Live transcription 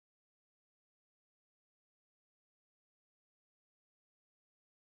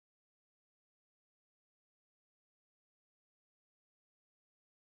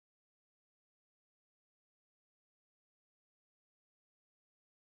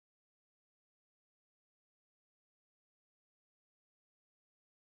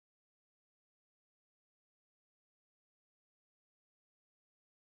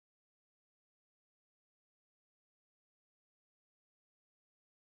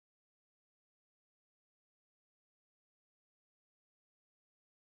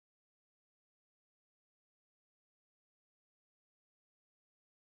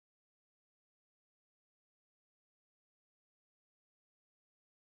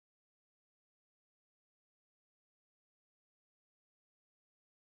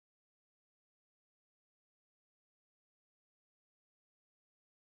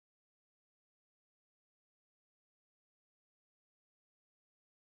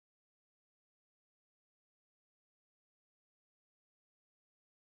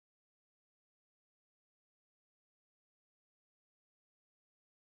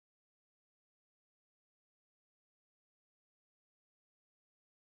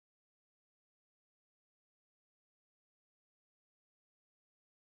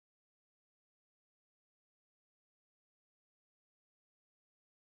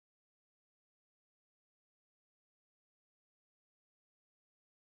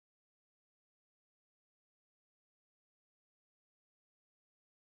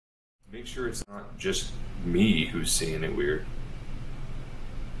Make sure it's not just me who's seeing it weird.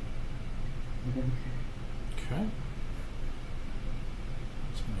 Okay.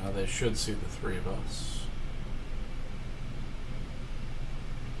 So now they should see the three of us.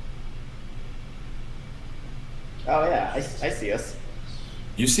 Oh yeah, I see us.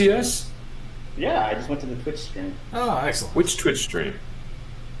 You see us? Yeah, I just went to the Twitch stream. Oh, excellent. Which Twitch stream?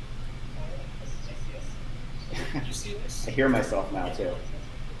 You see us? I hear myself now too.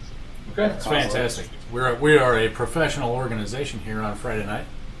 Okay. It's fantastic. We are a professional organization here on Friday night.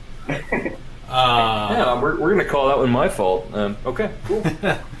 Yeah, we're going to call that one my fault. Okay, cool.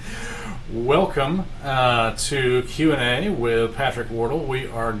 Welcome to Q&A with Patrick Wardle. We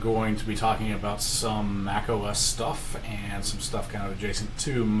are going to be talking about some macOS stuff and some stuff kind of adjacent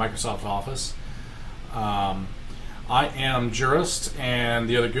to Microsoft Office. I am Jurist, and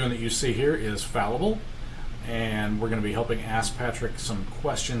the other goon that you see here is Fallible. And we're going to be helping ask Patrick some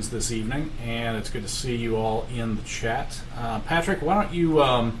questions this evening, and it's good to see you all in the chat. Patrick, why don't you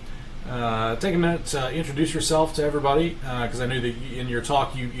take a minute to introduce yourself to everybody, because I knew that in your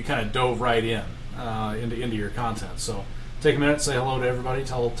talk you kind of dove right into your content. So take a minute, say hello to everybody,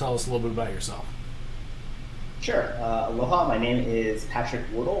 tell us a little bit about yourself. Sure. Aloha, my name is Patrick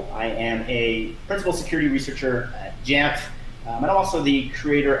Wardle. I am a principal security researcher at Jamf. And I'm also the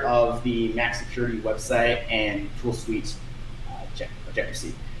creator of the Mac Security website and tool suite,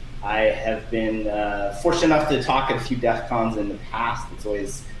 Objective-C. I have been fortunate enough to talk at a few DEF CONs in the past. It's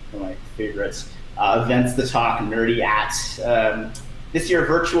always one of my favorite events to talk nerdy at. This year,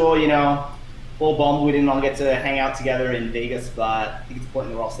 virtual, full bummed we didn't all get to hang out together in Vegas, but I think it's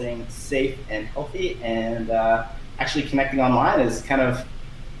important that we're all staying safe and healthy, and actually connecting online is kind of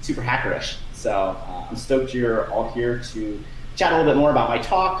super hackerish. So I'm stoked you're all here to chat a little bit more about my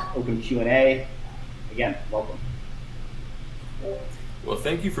talk, open Q&A. Again, welcome. Well,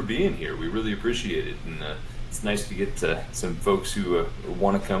 thank you for being here. We really appreciate it. And it's nice to get some folks who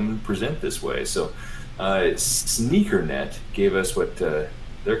want to come and present this way. So SneakerNet gave us what they're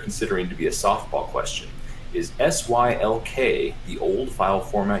considering to be a softball question. Is SYLK the old file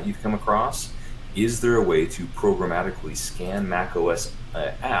format you've come across? Is there a way to programmatically scan macOS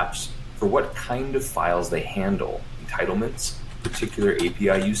apps for what kind of files they handle? Entitlements, particular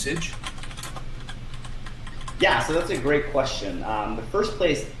API usage? Yeah, so that's a great question. The first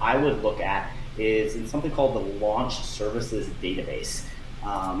place I would look at is in something called the Launch Services Database.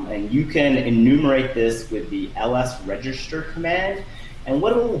 And you can enumerate this with the ls register command. And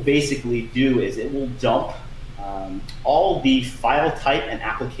what it will basically do is it will dump all the file type and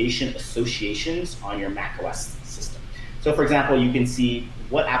application associations on your macOS system. So for example, you can see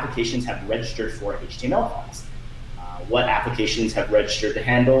what applications have registered for HTML files, what applications have registered to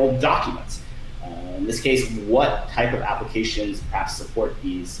handle documents. In this case, what type of applications perhaps support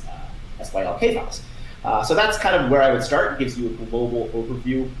these SYLK files. So that's kind of where I would start. It gives you a global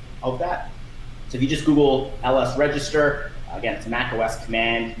overview of that. So if you just Google ls register, again, it's a macOS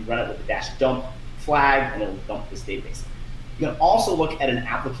command. You run it with the -dump flag, and it will dump this database. You can also look at an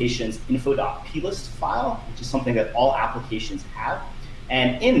application's info.plist file, which is something that all applications have.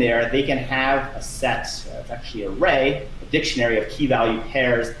 And in there, they can have a set, it's actually an array, a dictionary of key value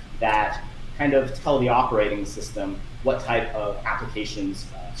pairs that kind of tell the operating system what type of applications,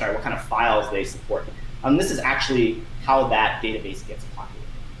 what kind of files they support. This is actually how that database gets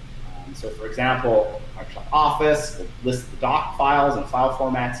populated. So for example, Microsoft Office will list the doc files and file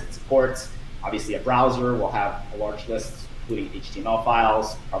formats it supports. Obviously, a browser will have a large list, including HTML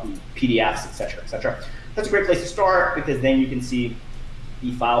files, probably PDFs, et cetera, et cetera. That's a great place to start, because then you can see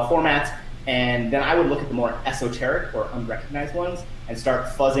the file formats, and then I would look at the more esoteric or unrecognized ones and start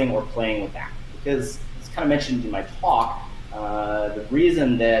fuzzing or playing with that. Because, as kind of mentioned in my talk, the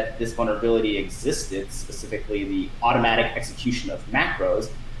reason that this vulnerability existed, specifically the automatic execution of macros,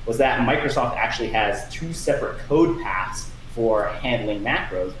 was that Microsoft actually has two separate code paths for handling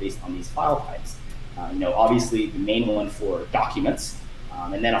macros based on these file types. Obviously the main one for documents,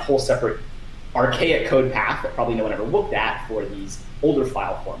 and then a whole separate archaic code path that probably no one ever looked at for these older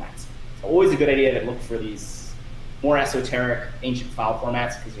file formats. So always a good idea to look for these more esoteric ancient file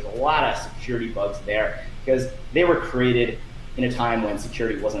formats, because there's a lot of security bugs there, because they were created in a time when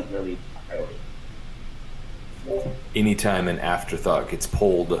security wasn't really a priority. Anytime an afterthought gets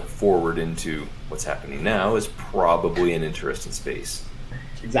pulled forward into what's happening now is probably an interesting space.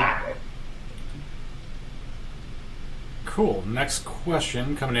 Exactly. Cool. Next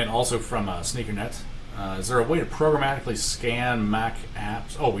question coming in also from SneakerNet. Is there a way to programmatically scan Mac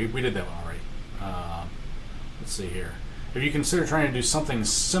apps? Oh, we did that one already. Let's see here. Have you considered trying to do something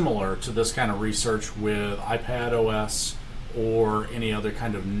similar to this kind of research with iPad OS or any other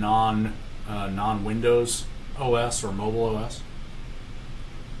kind of non-Windows OS or mobile OS?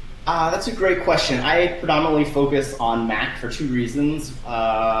 That's a great question. I predominantly focus on Mac for two reasons.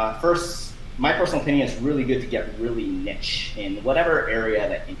 First, my personal opinion is really good to get really niche in whatever area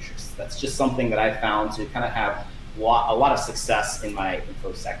that interests. That's just something that I found to kind of have a lot of success in my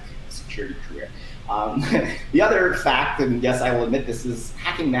InfoSec security career. The other fact, and yes, I will admit this, is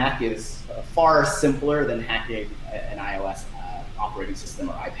hacking Mac is far simpler than hacking an iOS operating system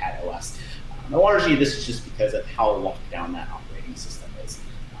or iPad OS. Largely, this is just because of how locked down that operating system is.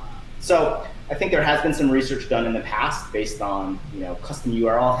 So I think there has been some research done in the past based on custom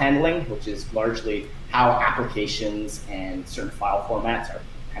URL handling, which is largely how applications and certain file formats are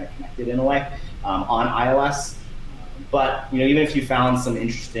kind of connected in a way on iOS. But even if you found some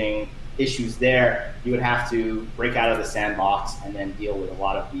interesting issues there, you would have to break out of the sandbox and then deal with a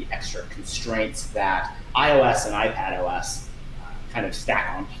lot of the extra constraints that iOS and iPad OS kind of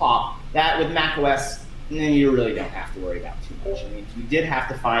stack on top. That with macOS, you really don't have to worry about too much. I mean, you did have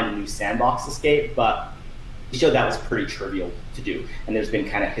to find a new sandbox escape, but you showed that was pretty trivial to do, and there's been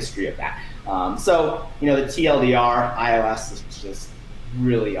kind of history of that. So the TLDR iOS is just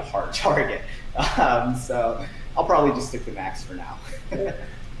really a hard target. So I'll probably just stick to Macs for now.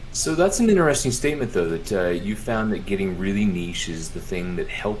 So that's an interesting statement, though, that you found that getting really niche is the thing that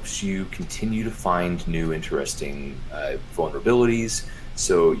helps you continue to find new interesting vulnerabilities.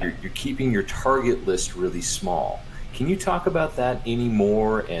 So you're keeping your target list really small. Can you talk about that any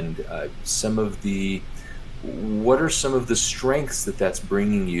more, and what are some of the strengths that that's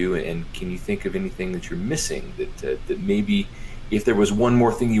bringing you, and can you think of anything that you're missing that maybe if there was one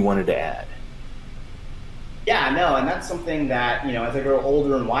more thing you wanted to add? Yeah, no, and that's something that, as I grow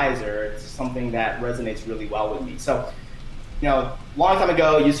older and wiser, it's something that resonates really well with me. So, long time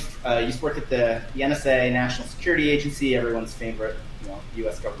ago, used to work at the NSA, National Security Agency, everyone's favorite,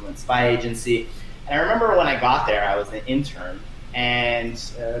 U.S. government spy agency. And I remember when I got there, I was an intern, and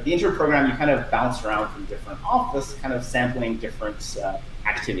the intern program, you kind of bounce around from different offices, kind of sampling different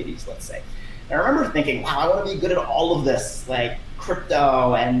activities, let's say. And I remember thinking, wow, I want to be good at all of this, like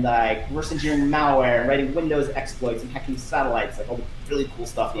crypto and like reverse engineering malware and writing Windows exploits and hacking satellites, like all the really cool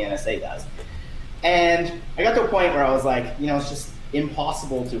stuff the NSA does. And I got to a point where I was like, it's just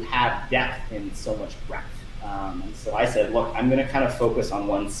impossible to have depth in so much breadth. And so I said, look, I'm going to kind of focus on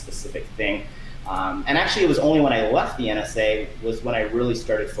one specific thing. And actually, it was only when I left the NSA was when I really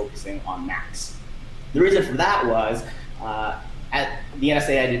started focusing on Macs. The reason for that was at the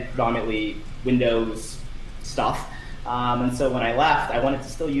NSA, I did predominantly Windows stuff. And so when I left, I wanted to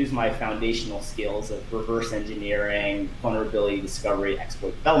still use my foundational skills of reverse engineering, vulnerability discovery,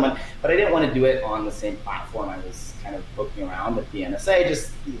 exploit development, but I didn't want to do it on the same platform I was kind of poking around at the NSA.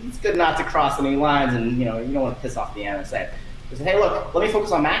 Just, it's good not to cross any lines, and you don't want to piss off the NSA. I said, hey, look, let me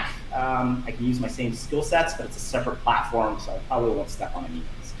focus on Mac. I can use my same skill sets, but it's a separate platform, so I probably won't step on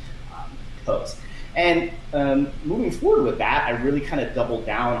anyone's toes. And moving forward with that, I really kind of doubled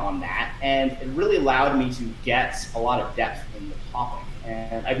down on that, and it really allowed me to get a lot of depth in the topic.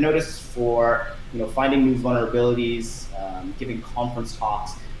 And I've noticed for finding new vulnerabilities, giving conference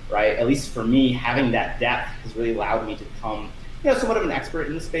talks, right? At least for me, having that depth has really allowed me to become somewhat of an expert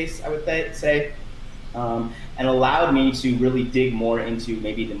in the space, I would say, and allowed me to really dig more into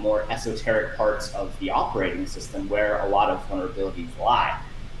maybe the more esoteric parts of the operating system where a lot of vulnerabilities lie.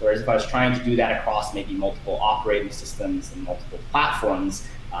 Whereas if I was trying to do that across maybe multiple operating systems and multiple platforms,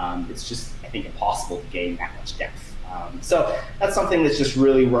 it's just, I think, impossible to gain that much depth. So that's something that's just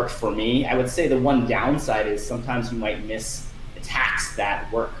really worked for me. I would say the one downside is sometimes you might miss attacks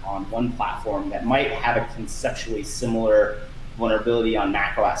that work on one platform that might have a conceptually similar vulnerability on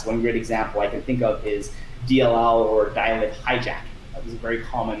macOS. One great example I can think of is DLL or dial-in hijacking. That was a very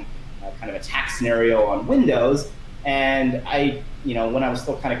common kind of attack scenario on Windows. And I, when I was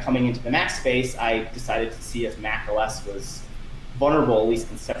still kind of coming into the Mac space, I decided to see if macOS was vulnerable, at least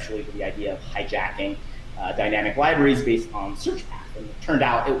conceptually, to the idea of hijacking dynamic libraries based on search path. And it turned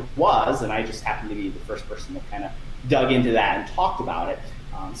out it was, and I just happened to be the first person that kind of dug into that and talked about it.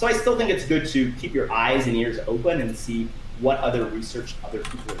 So I still think it's good to keep your eyes and ears open and see what other research other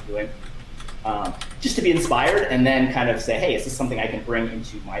people are doing, just to be inspired, and then kind of say, hey, is this something I can bring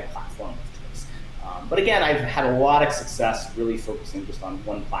into my platform of choice? But again, I've had a lot of success really focusing just on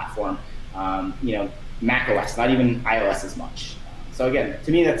one platform, macOS, not even iOS as much. So again,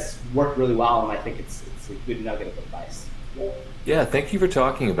 to me, that's worked really well, and I think it's a good nugget of advice. Yeah, thank you for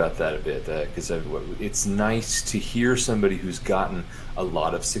talking about that a bit, because it's nice to hear somebody who's gotten a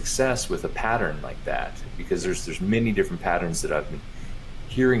lot of success with a pattern like that, because there's many different patterns that I've been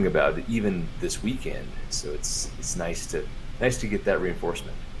hearing about even this weekend. So it's nice to nice to get that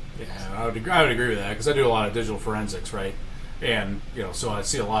reinforcement. Yeah, I would agree with that, because I do a lot of digital forensics, right? And so I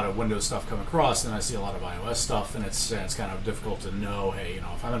see a lot of Windows stuff come across, and I see a lot of iOS stuff, and it's kind of difficult to know. Hey,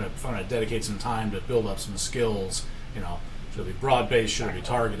 if I'm gonna dedicate some time to build up some skills, should it be broad based, should it be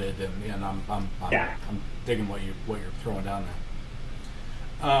targeted, and I'm digging what you're throwing down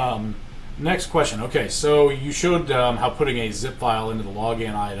there. Next question. Okay, so you showed how putting a zip file into the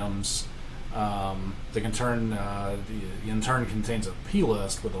login items that can turn in turn contains a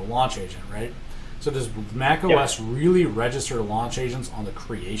plist with a launch agent, right? So does macOS really register launch agents on the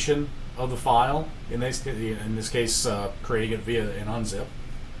creation of the file? In this case, creating it via an unzip?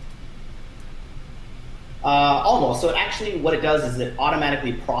 Almost. So actually what it does is it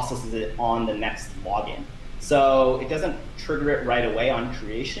automatically processes it on the next login. So it doesn't trigger it right away on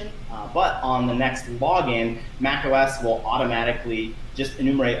creation, but on the next login, macOS will automatically just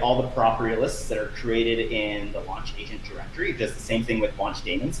enumerate all the property lists that are created in the launch agent directory. It does the same thing with launch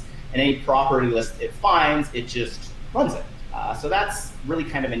daemons. And any property list it finds, it just runs it. So that's really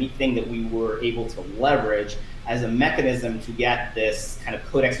kind of a neat thing that we were able to leverage as a mechanism to get this kind of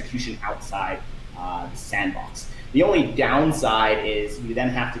code execution outside the sandbox. The only downside is you then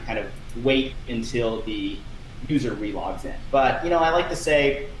have to kind of wait until the user relogs in. But I like to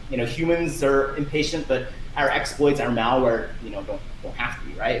say, humans are impatient, but our exploits, our malware, don't have to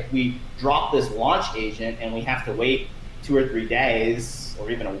be, right? We drop this launch agent and we have to wait 2 or 3 days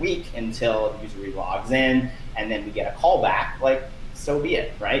or even a week until the user relogs in, and then we get a callback. Like, so be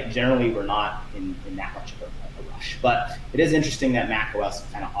it, right? Generally, we're not in that much of a rush. But it is interesting that macOS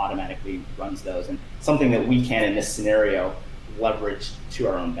kind of automatically runs those, and something that we can, in this scenario, leverage to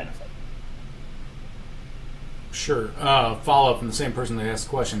our own benefit. Sure. Follow up from the same person that asked the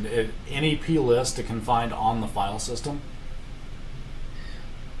question. Any plist it can find on the file system?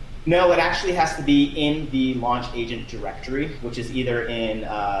 No, it actually has to be in the launch agent directory, which is either in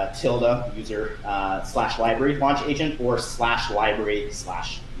tilde user /library launch agent or /library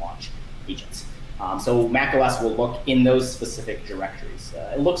 /launch agents. So macOS will look in those specific directories.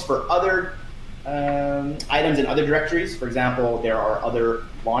 It looks for other items in other directories. For example, there are other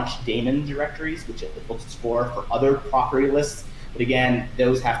launch daemon directories, which it looks for other property lists. But again,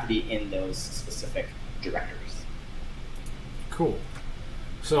 those have to be in those specific directories. Cool.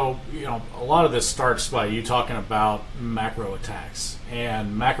 So, a lot of this starts by you talking about macro attacks.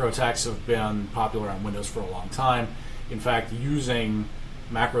 And macro attacks have been popular on Windows for a long time. In fact, using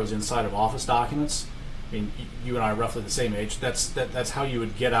macros inside of Office documents, I mean, you and I are roughly the same age. That's how you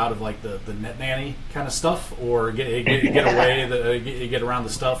would get out of like the net nanny kind of stuff, or get away, get around the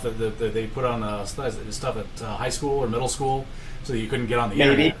stuff that they put on stuff at high school or middle school, so that you couldn't get on the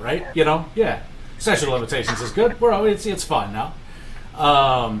internet, right? Yeah. Statute of limitations is good. It's fine now.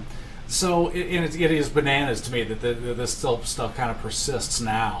 So it is bananas to me that this stuff kind of persists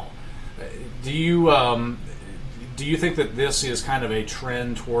now. Do you think that this is kind of a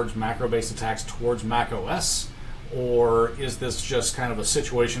trend towards macro-based attacks towards macOS, or is this just kind of a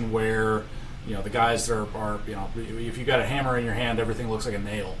situation where the guys are if you got a hammer in your hand, everything looks like a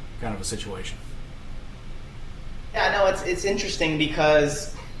nail kind of a situation? Yeah, no, it's interesting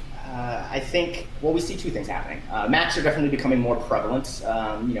because I think, we see two things happening. Macs are definitely becoming more prevalent.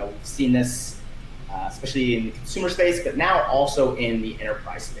 We've seen this especially in the consumer space, but now also in the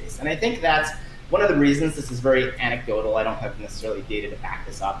enterprise space. And I think that's one of the reasons. This is very anecdotal. I don't have necessarily data to back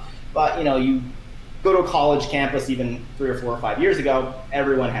this up. But you go to a college campus even 3 or 4 or 5 years ago,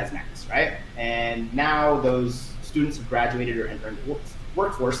 everyone has Macs, right? And now those students have graduated or entering the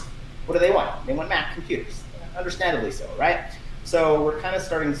workforce. What do they want? They want Mac computers, understandably so, right? So we're kind of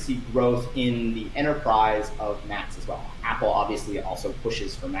starting to see growth in the enterprise of Macs as well. Apple obviously also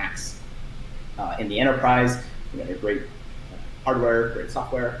pushes for Macs in the enterprise. They're great hardware, great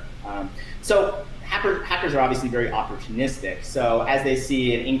software. So hackers are obviously very opportunistic. So as they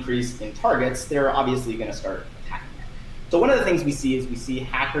see an increase in targets, they're obviously going to start attacking it. So one of the things we see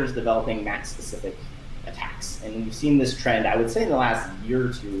hackers developing Mac-specific attacks. And we've seen this trend, I would say, in the last year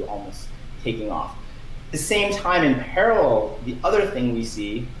or two, almost taking off. At the same time, in parallel, the other thing we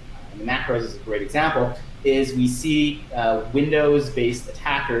see, and the macros is a great example, is we see Windows-based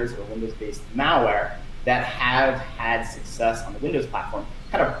attackers or Windows-based malware that have had success on the Windows platform,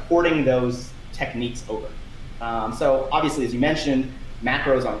 kind of porting those techniques over. So obviously, as you mentioned,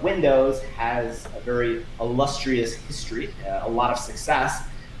 macros on Windows has a very illustrious history, a lot of success.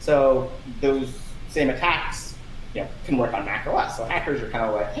 So those same attacks can work on macOS. So hackers are kind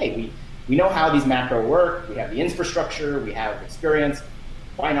of like, hey, we know how these macro work, we have the infrastructure, we have experience,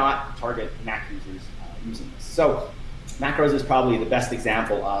 why not target Mac users using this? So macros is probably the best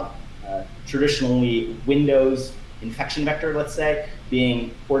example of traditionally Windows infection vector, let's say,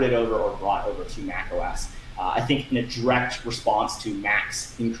 being ported over or brought over to macOS. I think in a direct response to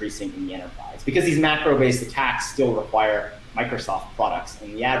Macs increasing in the enterprise, because these macro-based attacks still require Microsoft products,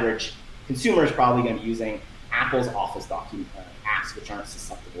 and the average consumer is probably going to be using Apple's Office document apps, which aren't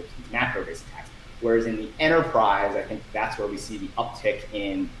susceptible to these macro-based attacks. Whereas in the enterprise, I think that's where we see the uptick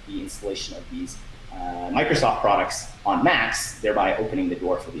in the installation of these Microsoft products on Macs, thereby opening the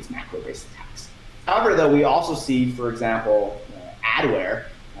door for these macro-based attacks. However, though, we also see, for example, adware,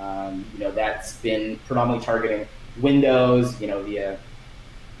 that's been predominantly targeting Windows, via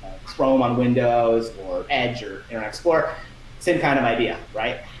Chrome on Windows or Edge or Internet Explorer. Same kind of idea,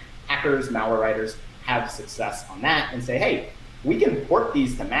 right? Hackers, malware writers have success on that and say, hey, we can port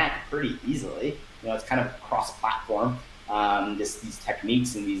these to Mac pretty easily. It's kind of cross-platform, these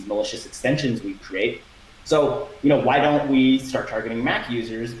techniques and these malicious extensions we create. So, why don't we start targeting Mac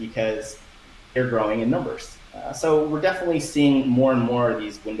users, because they're growing in numbers. So we're definitely seeing more and more of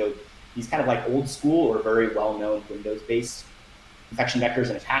these kind of like old school or very well-known Windows-based infection vectors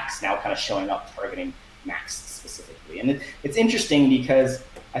and attacks now kind of showing up targeting Macs specifically. And it's interesting because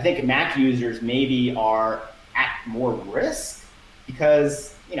I think Mac users maybe are at more risk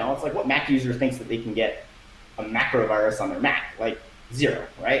because, it's like what Mac user thinks that they can get a macro virus on their Mac? Like zero,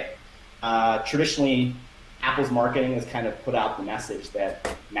 right? Traditionally, Apple's marketing has kind of put out the message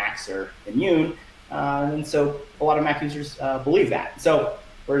that Macs are immune. And so a lot of Mac users believe that. So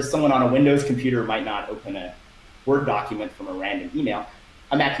whereas someone on a Windows computer might not open a Word document from a random email,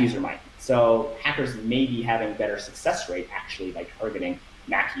 a Mac user might. So hackers may be having better success rate actually by targeting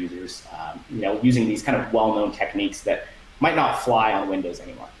Mac users, using these kind of well-known techniques that might not fly on Windows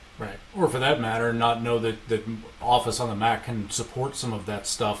anymore. Right. Or for that matter, not know that Office on the Mac can support some of that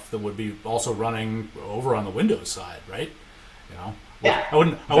stuff that would be also running over on the Windows side, right? Yeah. I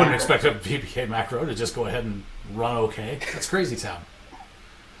wouldn't expect a VPK macro to just go ahead and run okay. That's crazy town.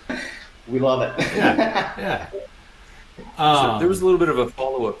 We love it. Yeah. So there was a little bit of a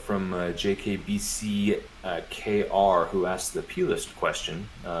follow-up from JKBCKR, who asked the plist question.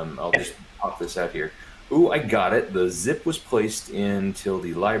 I'll just pop this out here. Ooh, I got it. The zip was placed in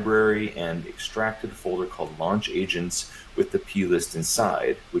tilde library and extracted a folder called launch agents with the plist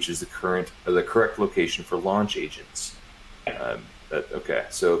inside, which is the correct location for launch agents. Okay,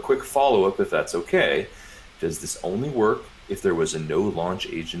 so a quick follow-up, if that's okay. Does this only work if there was a no launch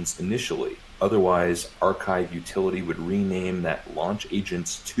agents initially? Otherwise, archive utility would rename that launch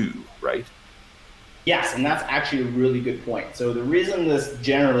agents to, right? Yes, and that's actually a really good point. So the reason this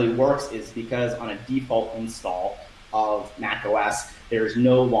generally works is because on a default install of macOS, there's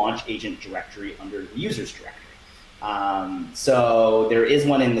no launch agent directory under the user's directory. So there is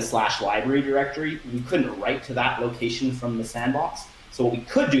one in the /library directory. We couldn't write to that location from the sandbox. So what we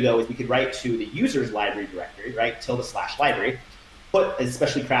could do, though, is we could write to the user's library directory, right, /library, put a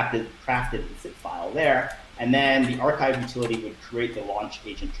specially crafted zip file there, and then the archive utility would create the launch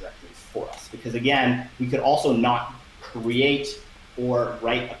agent directory for us. Because again, we could also not create or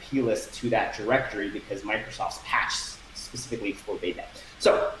write a plist to that directory because Microsoft's patch specifically forbade that.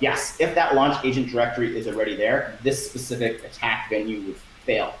 So yes, if that launch agent directory is already there, this specific attack venue would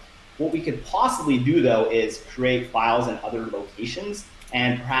fail. What we could possibly do, though, is create files in other locations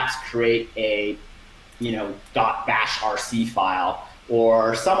and perhaps create a .bashrc file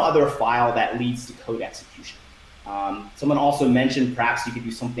or some other file that leads to code execution. Someone also mentioned perhaps you could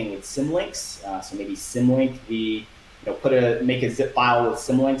do something with symlinks. So maybe symlink make a zip file with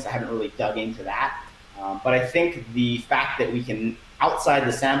symlinks. I haven't really dug into that. But I think the fact that we can, outside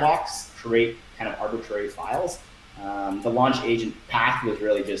the sandbox, create kind of arbitrary files. The launch agent path was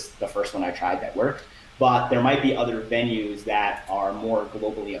really just the first one I tried that worked. But there might be other venues that are more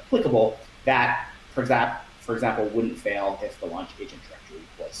globally applicable that, for example, wouldn't fail if the launch agent directory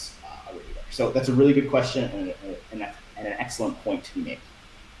was already there. So that's a really good question and an excellent point to be made.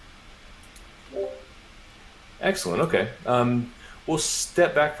 Excellent. Okay. We'll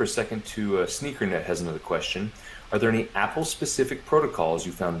step back for a second to SneakerNet has another question. Are there any Apple-specific protocols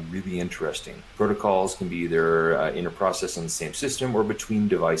you found really interesting? Protocols can be either inter-process on the same system or between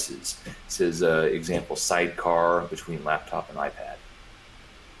devices. It says, example, sidecar between laptop and iPad.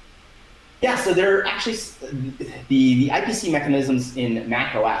 Yeah, so there are actually the IPC mechanisms in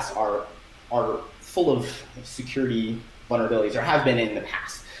macOS are full of security vulnerabilities, or have been in the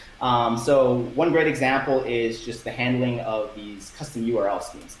past. So one great example is just the handling of these custom URL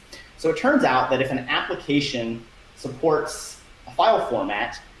schemes. So it turns out that if an application supports a file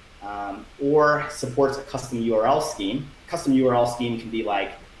format or supports a custom URL scheme can be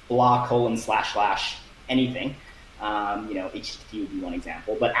like blah : / anything. HTTP would be one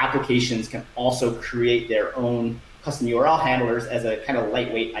example, but applications can also create their own custom URL handlers as a kind of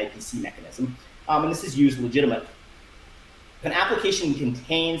lightweight IPC mechanism. And this is used legitimately. If an application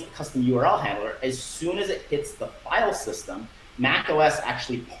contains a custom URL handler, as soon as it hits the file system, macOS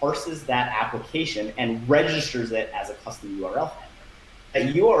actually parses that application and registers it as a custom URL handler.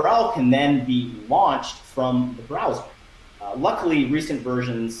 That URL can then be launched from the browser. Luckily, recent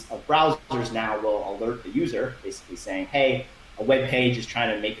versions of browsers now will alert the user, basically saying, hey, a web page is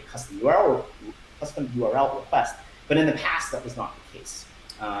trying to make a custom URL request. But in the past, that was not the case.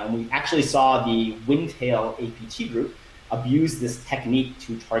 And we actually saw the Windtail APT group abuse this technique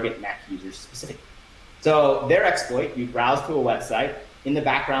to target Mac users specifically. So their exploit, you browse to a website. In the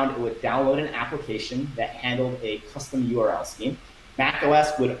background, it would download an application that handled a custom URL scheme.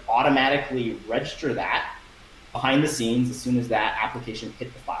 macOS would automatically register that behind the scenes as soon as that application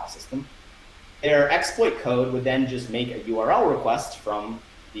hit the file system. Their exploit code would then just make a URL request from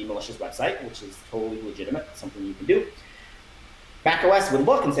the malicious website, which is totally legitimate, something you can do. macOS would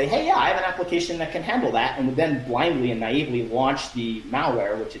look and say, hey, yeah, I have an application that can handle that, and would then blindly and naively launch the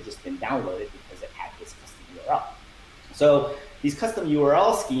malware, which had just been downloaded because it had this custom URL. So these custom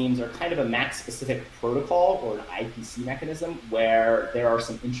URL schemes are kind of a Mac-specific protocol or an IPC mechanism where there are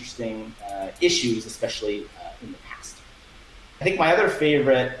some interesting issues, especially in the past. I think my other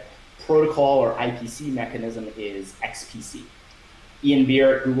favorite protocol or IPC mechanism is XPC. Ian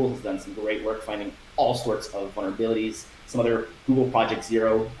Beer at Google has done some great work finding all sorts of vulnerabilities. Some other Google Project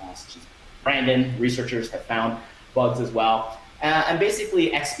Zero, such as Brandon, researchers have found bugs as well. And basically,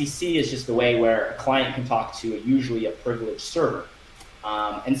 XPC is just a way where a client can talk to usually a privileged server.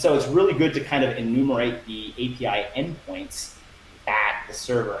 And so it's really good to kind of enumerate the API endpoints that the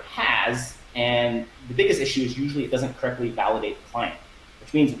server has. And the biggest issue is usually it doesn't correctly validate the client,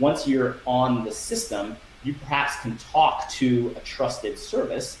 which means once you're on the system, you perhaps can talk to a trusted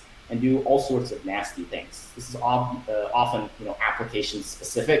service and do all sorts of nasty things. This is often application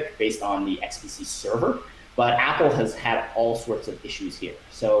specific based on the XPC server, but Apple has had all sorts of issues here.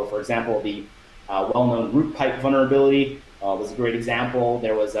 So for example, the well-known root pipe vulnerability was a great example.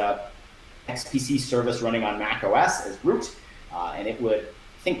 There was a XPC service running on macOS as root, and it would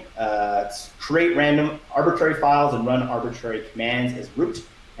create random arbitrary files and run arbitrary commands as root,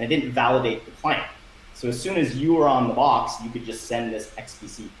 and it didn't validate the client. So as soon as you were on the box, you could just send this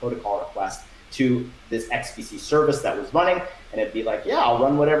XPC protocol request to this XPC service that was running, and it'd be like, yeah, I'll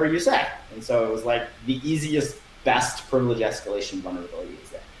run whatever you say. And so it was like the easiest, best privilege escalation vulnerability is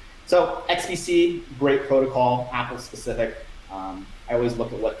there. So XPC, great protocol, Apple specific. I always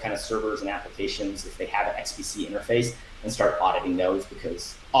look at what kind of servers and applications, if they have an XPC interface, and start auditing those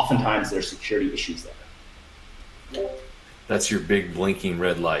because oftentimes there's security issues there. That's your big blinking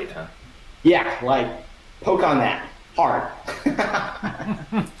red light, huh? Yeah, like poke on that hard.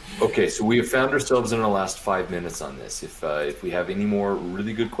 Okay, so we have found ourselves in our last 5 minutes on this. If we have any more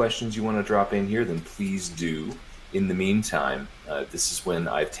really good questions you want to drop in here, then please do. In the meantime, this is when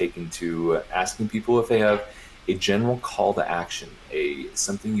I've taken to asking people if they have a general call to action,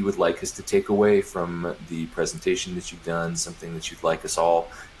 something you would like us to take away from the presentation that you've done, something that you'd like us all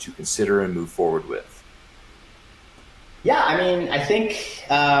to consider and move forward with. Yeah, I mean, I think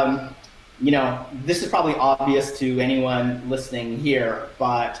this is probably obvious to anyone listening here,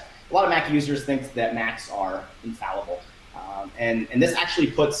 but a lot of Mac users think that Macs are infallible. And this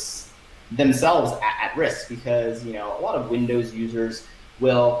actually puts themselves at risk because, a lot of Windows users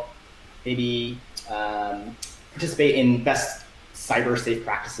will maybe participate in best cyber safe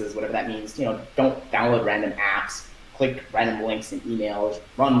practices, whatever that means. Don't download random apps, click random links in emails,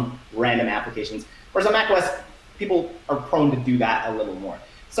 run random applications. Whereas on macOS, people are prone to do that a little more.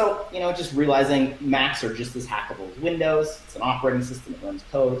 So, just realizing Macs are just as hackable as Windows. It's an operating system, it runs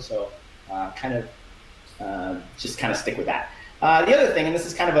code, so just stick with that. The other thing, and this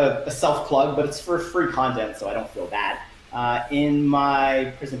is kind of a self-plug, but it's for free content, so I don't feel bad. In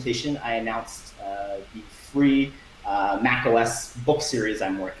my presentation, I announced the free macOS book series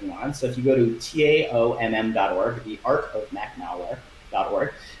I'm working on. So if you go to taomm.org,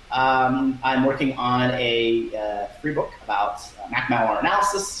 theartofmacmalware.org, I'm working on a free book about Mac malware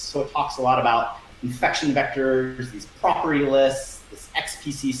analysis. So it talks a lot about infection vectors, these property lists, this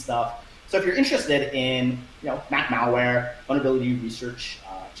XPC stuff. So if you're interested in Mac malware, vulnerability research,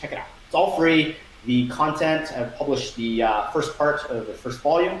 check it out. It's all free. The content, I've published the first part of the first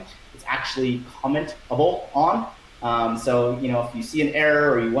volume. It's actually commentable on. So if you see an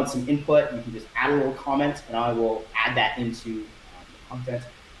error or you want some input, you can just add a little comment, and I will add that into the content.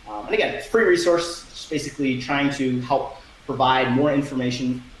 And again, it's a free resource, just basically trying to help provide more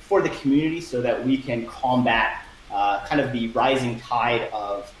information for the community so that we can combat kind of the rising tide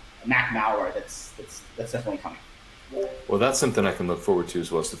of Mac malware that's definitely coming. Well, that's something I can look forward to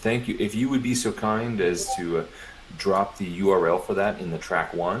as well. So thank you. If you would be so kind as to drop the URL for that in the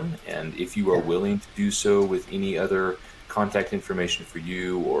track one, and if you are willing to do so with any other contact information for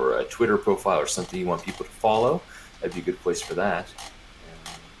you or a Twitter profile or something you want people to follow, that'd be a good place for that.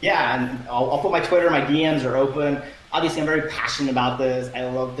 Yeah, and I'll put my Twitter, my DMs are open. Obviously, I'm very passionate about this. I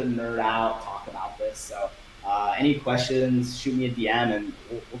love to nerd out, talk about this. So any questions, shoot me a DM and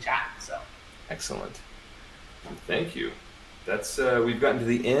we'll chat. So excellent. Thank you. That's we've gotten to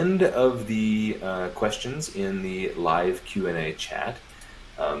the end of the questions in the live Q&A chat.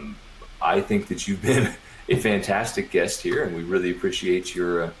 I think that you've been a fantastic guest here, and we really appreciate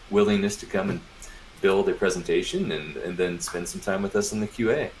your willingness to come and build a presentation and then spend some time with us in the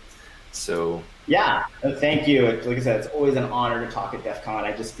QA. So yeah, thank you. Like I said, it's always an honor to talk at DEF CON.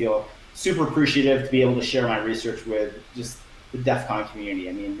 I just feel super appreciative to be able to share my research with just the DEF CON community.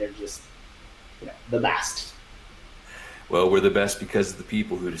 I mean, they're just the best. Well, we're the best because of the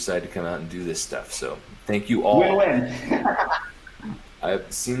people who decide to come out and do this stuff. So thank you all. Win-win.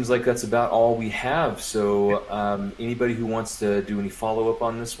 It seems like that's about all we have. So anybody who wants to do any follow-up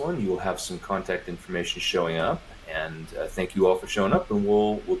on this one, you will have some contact information showing up. And thank you all for showing up, and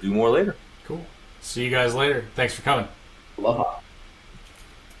we'll do more later. Cool. See you guys later. Thanks for coming. Aloha.